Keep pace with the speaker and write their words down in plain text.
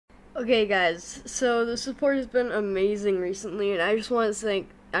Okay, guys. So the support has been amazing recently, and I just want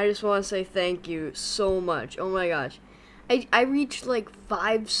to say thank you so much. Oh my gosh, I reached like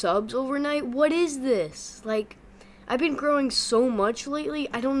 5 subs overnight. What is this? Like, I've been growing so much lately.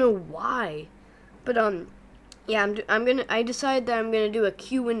 I don't know why, but yeah, I decided that I'm gonna do a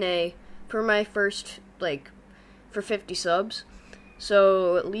Q&A for my first for 50 subs.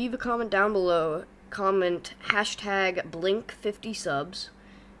 So leave a comment down below. Comment hashtag blink50subs,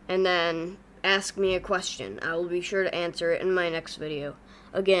 and then ask me a question. I will be sure to answer it in my next video.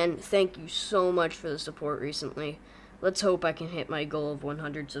 Again, thank you so much for the support recently. Let's hope I can hit my goal of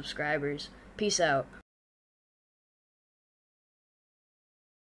 100 subscribers. Peace out.